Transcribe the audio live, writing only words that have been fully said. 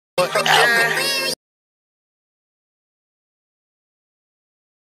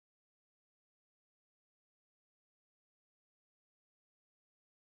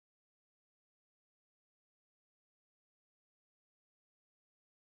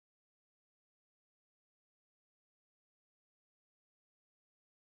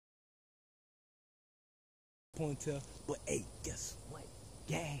ponytail. But hey, guess what,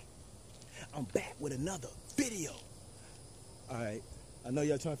 gang? I'm back with another video. Alright, I know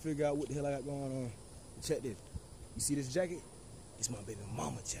y'all trying to figure out what the hell I got going on. Check this. You see this jacket? It's my baby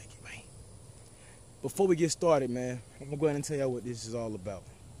mama jacket, man. Before we get started, man, I'm gonna go ahead and tell y'all what this is all about.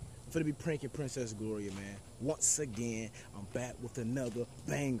 I'm finna be pranking Princess Gloria, man. Once again, I'm back with another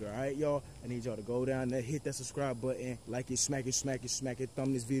banger, alright, y'all? I need y'all to go down there, hit that subscribe button, like it, smack it, smack it, smack it,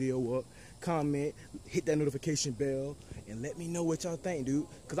 thumb this video up, comment, hit that notification bell, and let me know what y'all think, dude.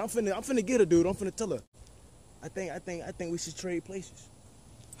 Cause I'm finna get her, dude. I'm finna tell her. I think we should trade places.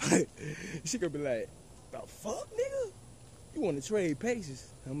 She gonna be like, the fuck, nigga? You wanna trade places?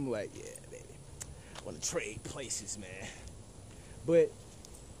 I'm like, yeah, baby. I wanna trade places, man. But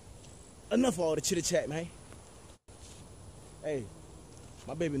enough of all the chitter chat, man. Hey,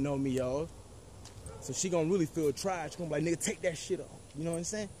 my baby know me, y'all. So she gonna really feel tried. She gonna be like, nigga, take that shit off. You know what I'm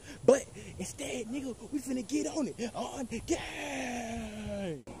saying? But instead, nigga, we finna get on it. On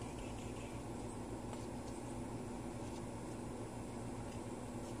game.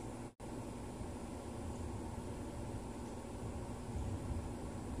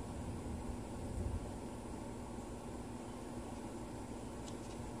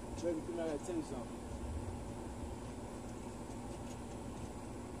 Baby, come out, I gotta tell you something.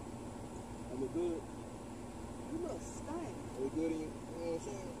 I look good. You look stank. I look good in you. You know what I'm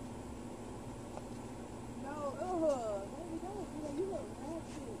saying? No, baby, don't. You look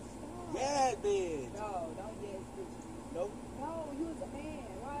ratchet. Stop. Yeah, bitch. No, don't yes, bitch. Nope. No, you was a man.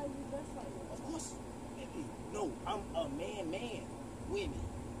 Why are you dressed like that? Of course, baby. No, I'm a man. Women.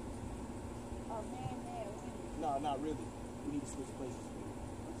 A man, women. No, not really. We need to switch places.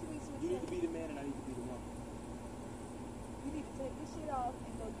 What you mean switch You need to places? be the man and I need to be the woman. You need to take this shit off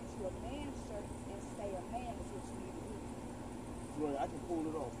and go get you a man shirt and stay a man is what you need to do. Roy, I can pull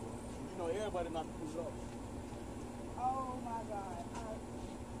it off, bro. You know everybody not to pull it off. Oh my God.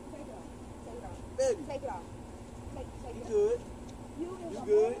 Take it off. Take it off. Baby. Take it off. Take You it off. good? You is a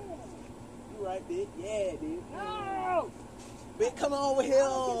good? man. You right, bitch. Yeah, bitch. No! Bitch, come on over here.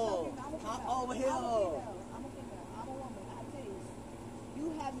 I'm over here. I'm a woman. I tell you, you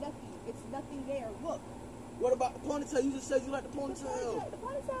have nothing. It's nothing there. Look. What about the ponytail? You just said you like the ponytail. The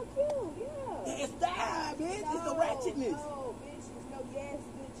ponytail cute, yeah. It's that, bitch. It's the ratchetness. No, bitch. It's no yes,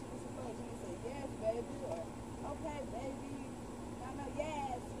 bitch. It's supposed to say yes, baby, or okay, baby. No,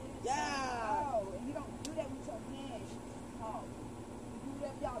 yes, bitch. Yeah. No, and you don't do that with your hands. Oh. You do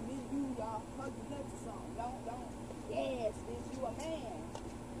that with y'all, me, y'all hug your nuts or something. Don't. Yes, bitch. You a man.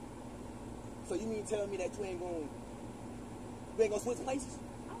 So you mean tell me that you ain't gonna switch places?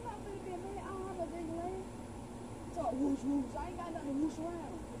 I'm not gonna be a man. I don't have a big leg. So whoosh. I ain't got nothing to whoosh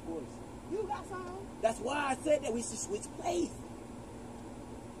around. Of course. You got some. That's why I said that we should switch places.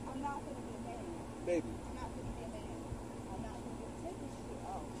 I'm not gonna be a man. Baby. I'm not gonna be a man. I'm not gonna take this shit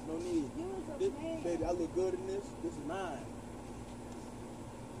off. No need. You is a man. Baby, I look good in this. This is mine.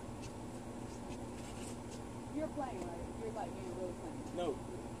 You're playing, right? You're like being really playing.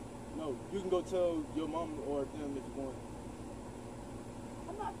 No. You can go tell your mom or them if you're going.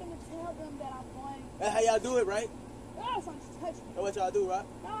 I'm not gonna tell them that I'm going. That's how y'all do it, right? Yes, I'm just touching That's you. what y'all do, right?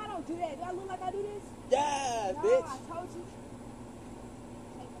 No, I don't do that. Do I look like I do this? Yeah, No, bitch. I told you.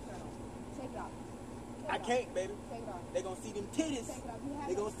 Take my shirt off. Take it off. I can't, baby. Take it off. They gonna see them titties. Take it off. You have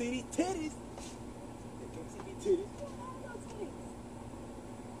They no- gonna see these titties. They gonna see these titties. You don't have no titties.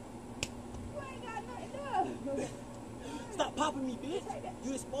 You ain't got nothing to. Stop popping me, bitch. Take that.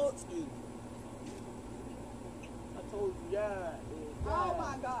 You a sports dude. I told you, yeah. Oh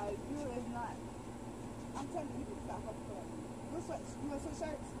my God, you is not. I'm telling you, you can stop fucking playing. You want some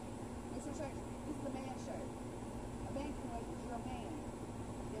shirts? You want some shirts? This is a man's shirt. A man can wear this. You're a man.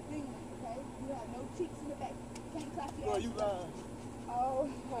 You're a man, okay? You have no cheeks in the back. You can't clap your Bro, ass. you lying. Oh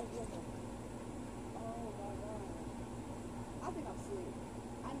my goodness. Oh my God. I think I'm sick.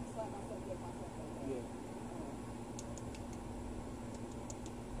 I need to slap myself and get myself like that. Yeah.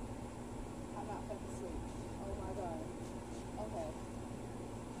 I'm not fucking sick. Oh my God. Okay.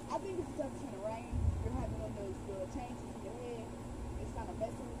 I think it's just going to rain. You're having one of those changes in your head. It's kind of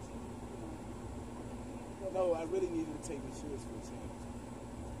messing with you. No, I really needed to take me serious for a change.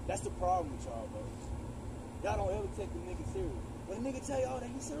 That's the problem with y'all, bro. Y'all don't ever take the nigga serious. When a nigga tell y'all that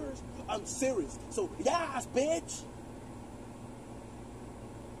he's serious, I'm serious. So, yes, bitch.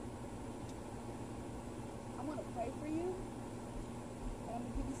 I'm going to pray for you. And I'm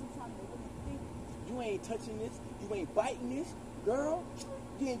going to give you some time to really think. You ain't touching this. You ain't biting this. Girl,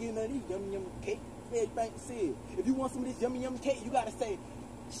 you ain't getting none of these yummy cake. Everything said. If you want some of this yummy cake, you got to say,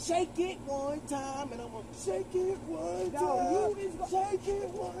 shake it one time, and I'm gonna shake it one time. No, you is shake it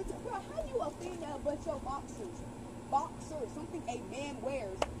one time. Bro, how you a female but your boxers, something a man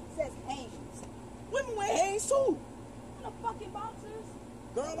wears, says Hanes. Women wear Hanes too. The fucking boxers.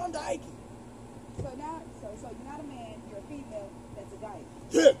 Girl, I'm Dyke. So now, so you're not a man, you're a female that's a dyke.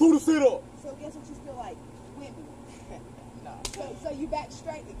 Yeah, do the sit up. So guess what you still like? Women. Nah. So you back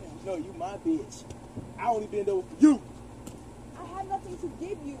straight again. No, you my bitch. I only bend over for you. I have nothing to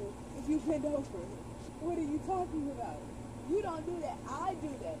give you if you bend over. What are you talking about? You don't do that. I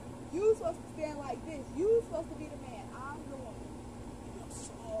do that. You supposed to stand like this. You supposed to be the man. I'm the woman. I'm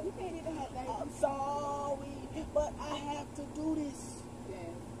sorry. You can't even have that. I'm sorry, but I have to do this. Then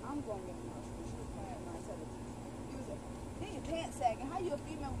I'm going to get my house. She was playing my television. Then your pants sagging. How you a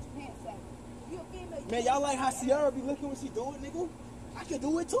female with your pants sagging? You a female. Man, y'all like how Sierra be looking when she do it, nigga? I can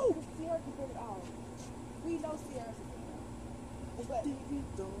do it too. Sierra can do it all. We know Sierra's a female. But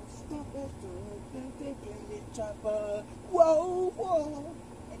don't stop it, chopper. Whoa, whoa.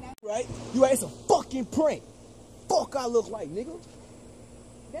 and that, Right? You ain't a fucking prank. Fuck I look like, nigga.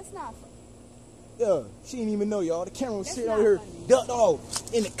 that's not funny. Yeah, she didn't even know, y'all. The camera was That's sitting not over here, funny. ducked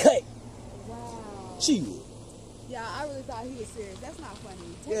off in the cut. Wow. She. Yeah, I really thought he was serious. That's not funny.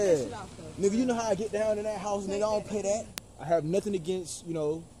 Take Yeah. that shit off though. Nigga, you know how I get down in that house, nigga. I don't pay that. I have nothing against, you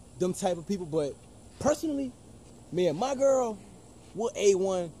know, them type of people, but personally, me and my girl, we're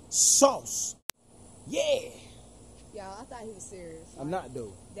A1 sauce. Yeah. Y'all, I thought he was serious. I'm not,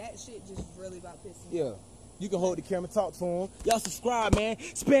 though. That shit just really about pissing me. Yeah. You can hold the camera, talk to him. Y'all subscribe, man.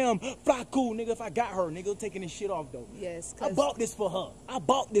 Spam Flyku, nigga. If I got her, nigga, taking this shit off, though. Yes. I bought this for her. I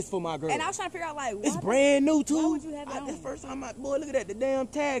bought this for my girl. And I was trying to figure out, like, why It's brand new, too. why would you have that The on? first time boy, look at that. The damn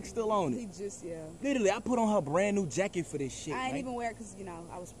tag still on He it. just, yeah. Literally, I put on her brand new jacket for this shit. I ain't man. even wear it because, you know,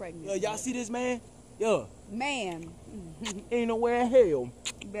 I was pregnant. Yo, y'all see this, man? Yo, Man. ain't nowhere in hell.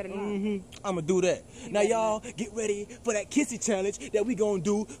 You better not. I'ma do that. Now, better y'all, get ready for that kissy challenge that we gonna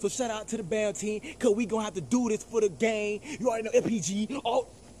do. So, shout out to the band team, because we gonna have to do this for the game. You already know FPG. Oh,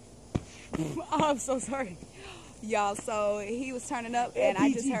 Oh, I'm so sorry. Y'all, so he was turning up and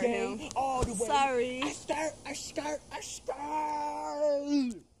I just FPG heard gang him. all the way. Sorry. I start.